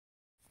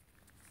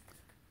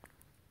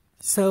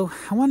So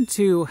I wanted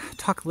to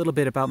talk a little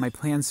bit about my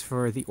plans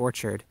for the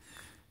orchard.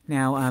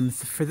 Now,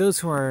 for those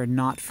who are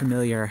not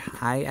familiar,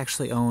 I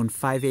actually own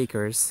 5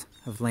 acres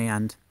of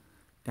land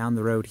down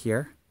the road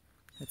here.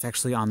 It's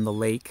actually on the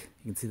lake.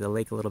 You can see the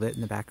lake a little bit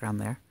in the background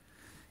there.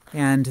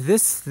 And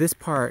this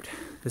part,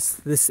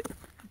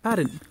 about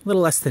a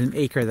little less than an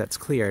acre that's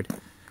cleared,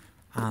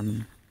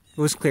 it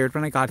was cleared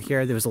when I got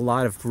here. There was a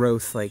lot of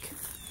growth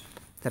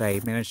that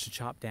I managed to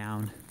chop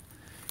down.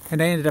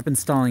 And I ended up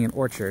installing an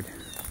orchard.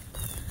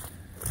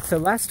 So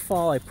last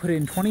fall I put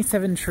in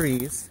 27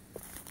 trees,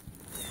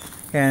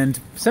 and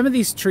some of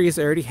these trees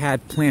I already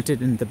had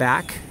planted in the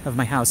back of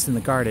my house in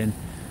the garden,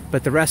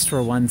 but the rest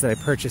were ones that I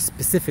purchased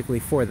specifically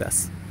for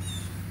this.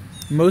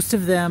 Most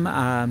of them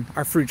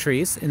are fruit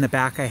trees. In the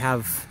back I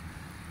have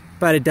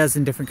about a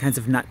dozen different kinds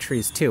of nut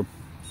trees too.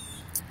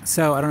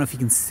 So I don't know if you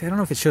can see, I don't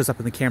know if it shows up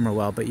in the camera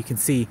well, but you can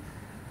see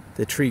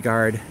the tree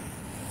guard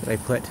that I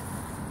put.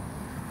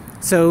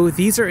 So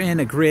these are in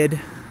a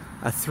grid,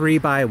 a 3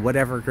 by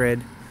whatever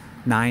grid.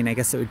 9, I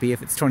guess it would be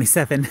if it's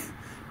 27.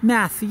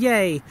 Math,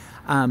 yay!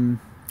 And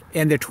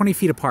they're 20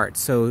 feet apart.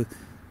 So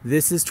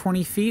this is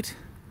 20 feet,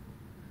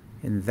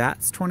 and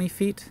that's 20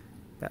 feet,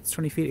 that's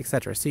 20 feet,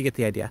 etc. So you get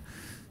the idea.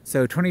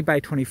 So 20 by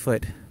 20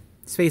 foot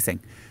spacing.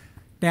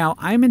 Now,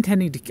 I'm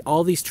intending to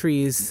all these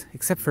trees,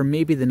 except for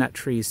maybe the nut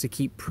trees, to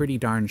keep pretty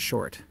darn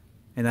short.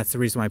 And that's the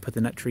reason why I put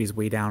the nut trees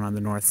way down on the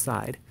north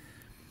side.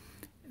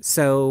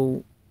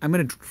 So I'm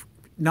going to,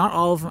 not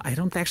all of them, I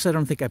don't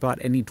think I bought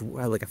any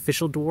like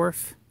official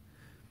dwarf,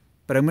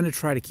 but I'm going to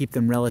try to keep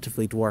them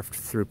relatively dwarfed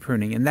through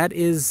pruning. And that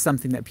is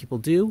something that people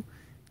do.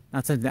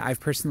 Not something that I've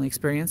personally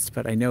experienced,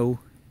 but I know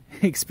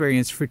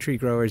experienced fruit tree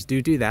growers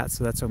do that,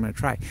 so that's what I'm going to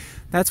try.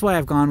 That's why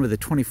I've gone with a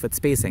 20-foot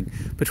spacing.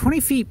 But 20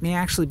 feet may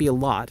actually be a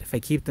lot if I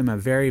keep them a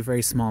very,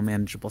 very small,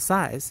 manageable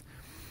size.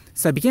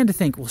 So I began to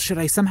think, well, should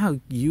I somehow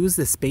use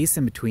the space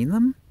in between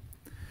them?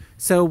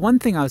 So one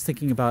thing I was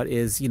thinking about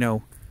is,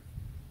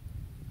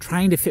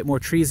 trying to fit more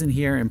trees in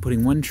here and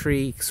putting one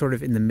tree sort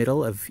of in the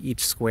middle of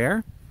each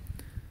square.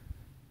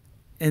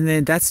 And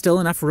then that's still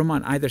enough room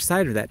on either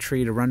side of that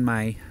tree to run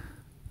my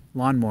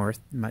lawnmower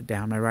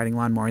down, my riding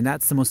lawnmower. And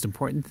that's the most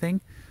important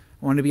thing.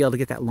 I want to be able to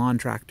get that lawn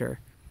tractor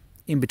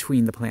in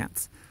between the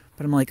plants.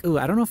 But I'm like, oh,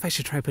 I don't know if I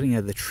should try putting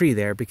another tree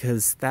there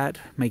because that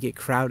might get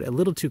crowded, a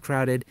little too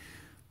crowded.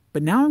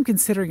 But now I'm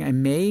considering I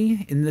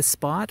may, in this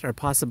spot, or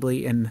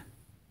possibly in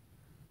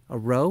a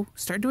row,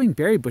 start doing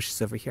berry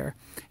bushes over here.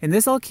 And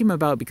this all came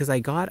about because I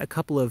got a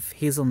couple of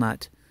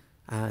hazelnut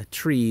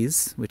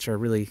trees, which are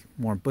really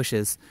more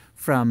bushes,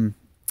 from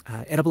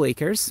Edible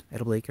Acres,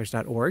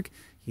 edibleacres.org.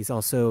 He's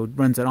also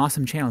runs an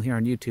awesome channel here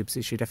on YouTube, so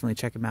you should definitely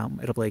check him out,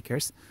 Edible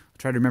Acres. I'll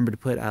try to remember to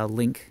put a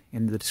link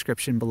in the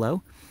description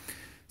below.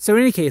 So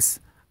in any case,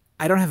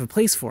 I don't have a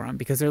place for them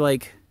because they're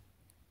like,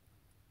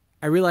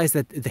 I realize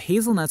that the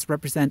hazelnuts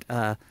represent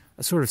a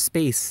sort of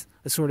space,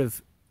 a sort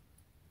of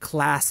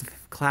class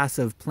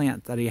of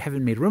plant that I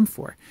haven't made room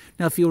for.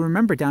 Now, if you'll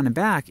remember down and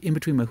back, in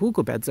between my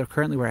hugel beds are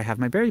currently where I have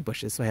my berry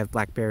bushes. So I have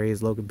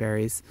blackberries,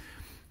 loganberries,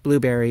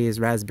 blueberries,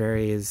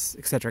 raspberries,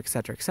 etc.,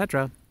 etc.,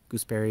 etc.,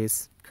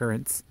 gooseberries,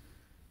 currants,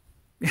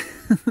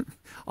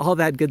 all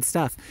that good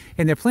stuff.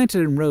 And they're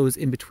planted in rows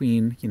in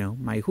between,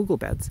 my hugel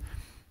beds.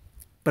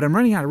 But I'm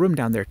running out of room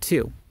down there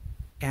too.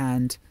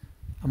 And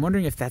I'm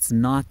wondering if that's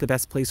not the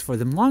best place for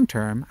them long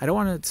term. I don't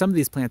want to, some of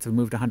these plants have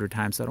moved 100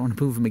 times, so I don't want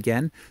to move them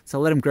again. So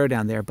I'll let them grow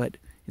down there. But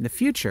in the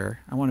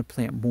future, I want to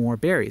plant more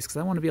berries because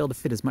I want to be able to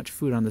fit as much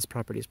food on this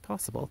property as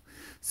possible.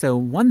 So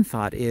one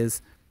thought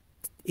is,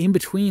 in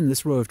between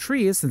this row of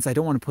trees, since I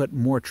don't want to put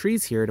more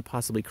trees here to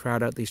possibly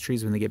crowd out these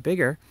trees when they get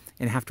bigger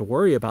and have to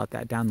worry about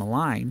that down the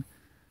line,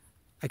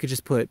 I could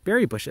just put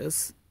berry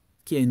bushes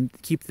and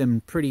keep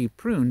them pretty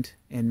pruned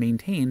and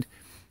maintained.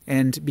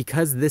 And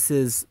because this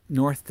is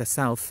north to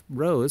south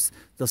rows,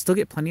 they'll still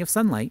get plenty of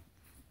sunlight.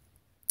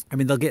 I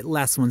mean, they'll get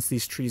less once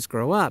these trees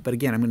grow up, but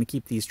again, I'm going to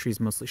keep these trees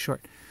mostly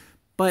short.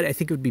 But I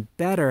think it would be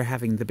better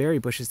having the berry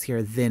bushes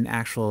here than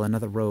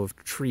another row of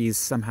trees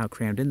somehow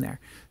crammed in there.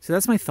 So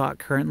that's my thought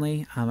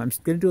currently. I'm going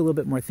to do a little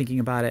bit more thinking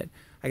about it.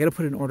 I got to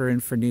put an order in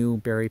for new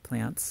berry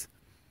plants.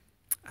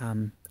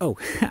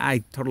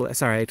 I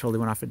totally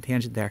went off on a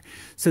tangent there.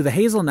 So the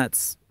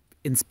hazelnuts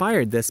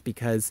inspired this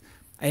because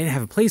I didn't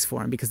have a place for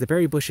them because the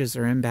berry bushes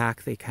are in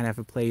back. They kind of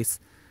have a place,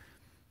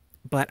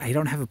 but I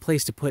don't have a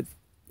place to put,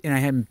 and I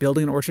am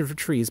building an orchard for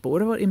trees, but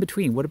what about in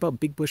between? What about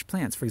big bush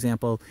plants? For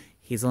example,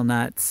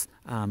 hazelnuts,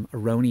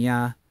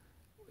 aronia,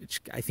 which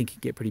I think can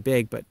get pretty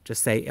big, but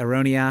just say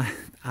aronia,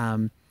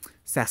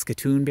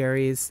 Saskatoon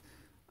berries.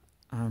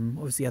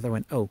 What was the other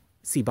one? Oh,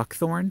 sea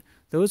buckthorn.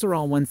 Those are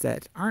all ones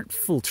that aren't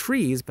full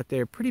trees, but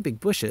they're pretty big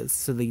bushes,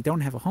 so they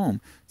don't have a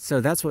home. So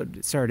that's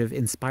what sort of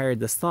inspired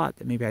this thought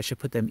that maybe I should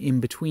put them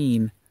in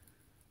between,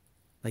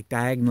 like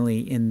diagonally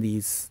in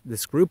this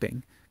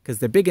grouping, because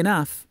they're big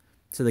enough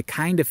so they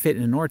kind of fit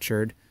in an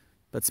orchard,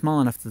 but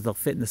small enough that they'll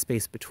fit in the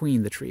space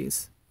between the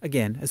trees.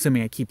 Again,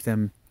 assuming I keep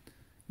them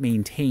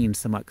maintained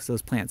somewhat, because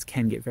those plants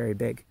can get very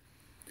big.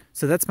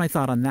 So that's my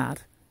thought on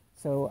that.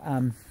 So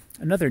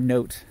another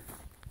note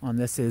on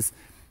this is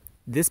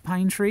this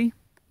pine tree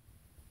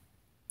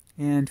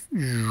and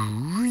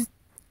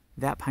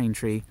that pine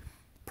tree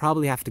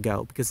probably have to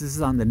go because this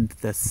is on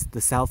the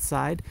south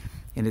side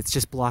and it's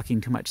just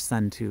blocking too much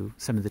sun to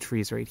some of the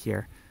trees right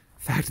here.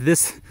 In fact,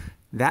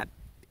 that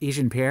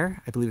Asian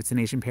pear, I believe it's an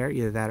Asian pear,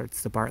 either that or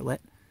it's the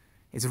Bartlett,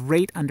 is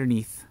right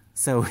underneath.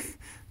 So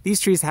these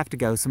trees have to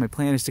go. So my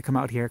plan is to come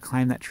out here,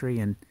 climb that tree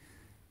and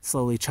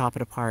slowly chop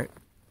it apart.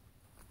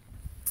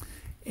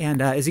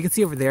 And as you can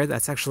see over there,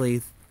 that's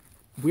actually,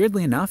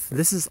 weirdly enough,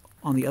 this is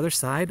on the other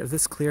side of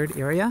this cleared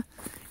area,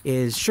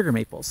 is sugar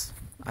maples.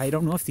 I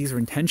don't know if these were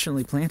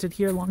intentionally planted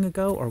here long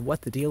ago or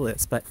what the deal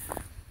is, but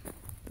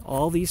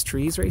all these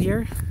trees right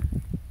here,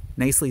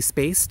 nicely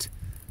spaced,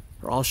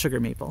 are all sugar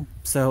maple.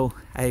 So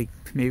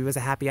maybe it was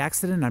a happy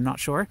accident, I'm not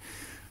sure,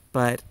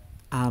 but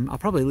I'll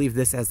probably leave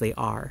this as they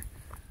are.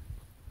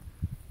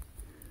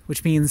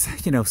 Which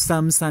means, you know,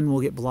 some sun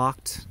will get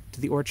blocked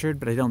to the orchard,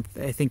 but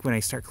I think when I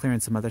start clearing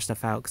some other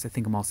stuff out, because I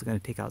think I'm also going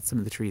to take out some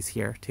of the trees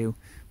here too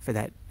for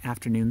that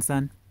afternoon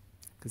sun,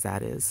 because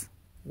that is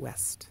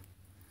west.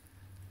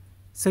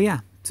 So yeah,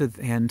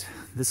 and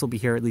this will be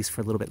here at least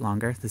for a little bit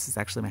longer. This is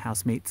actually my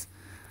housemates.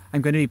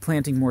 I'm going to be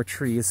planting more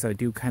trees, so I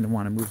do kind of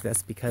want to move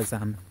this because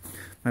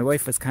my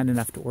wife was kind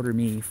enough to order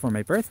me for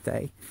my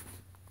birthday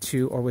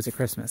or was it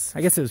Christmas?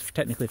 I guess it was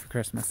technically for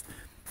Christmas,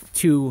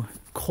 2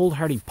 cold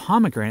hardy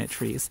pomegranate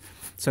trees.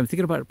 So I'm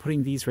thinking about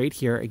putting these right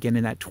here, again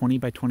in that 20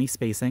 by 20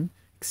 spacing,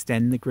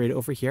 extend the grid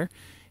over here,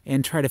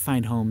 and try to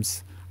find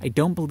homes. I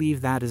don't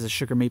believe that is a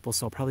sugar maple,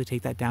 so I'll probably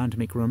take that down to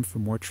make room for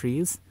more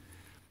trees.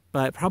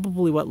 But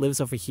probably what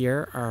lives over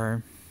here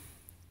are,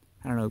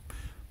 I don't know,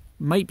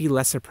 might be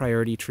lesser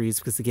priority trees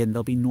because again,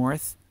 they'll be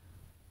north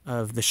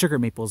of the sugar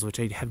maples, which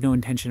I have no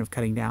intention of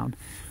cutting down.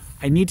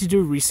 I need to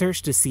do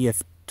research to see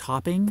if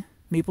topping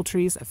maple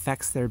trees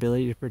affects their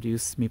ability to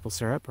produce maple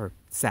syrup or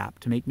sap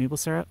to make maple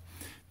syrup.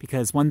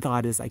 Because one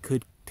thought is I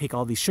could take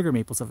all these sugar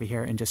maples over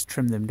here and just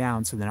trim them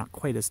down so they're not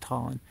quite as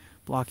tall and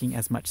blocking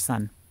as much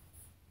sun.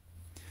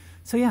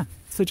 So yeah,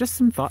 so just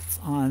some thoughts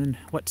on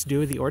what to do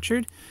with the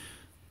orchard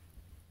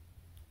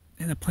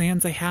and the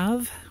plans I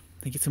have.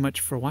 Thank you so much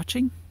for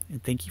watching,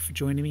 and thank you for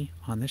joining me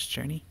on this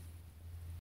journey.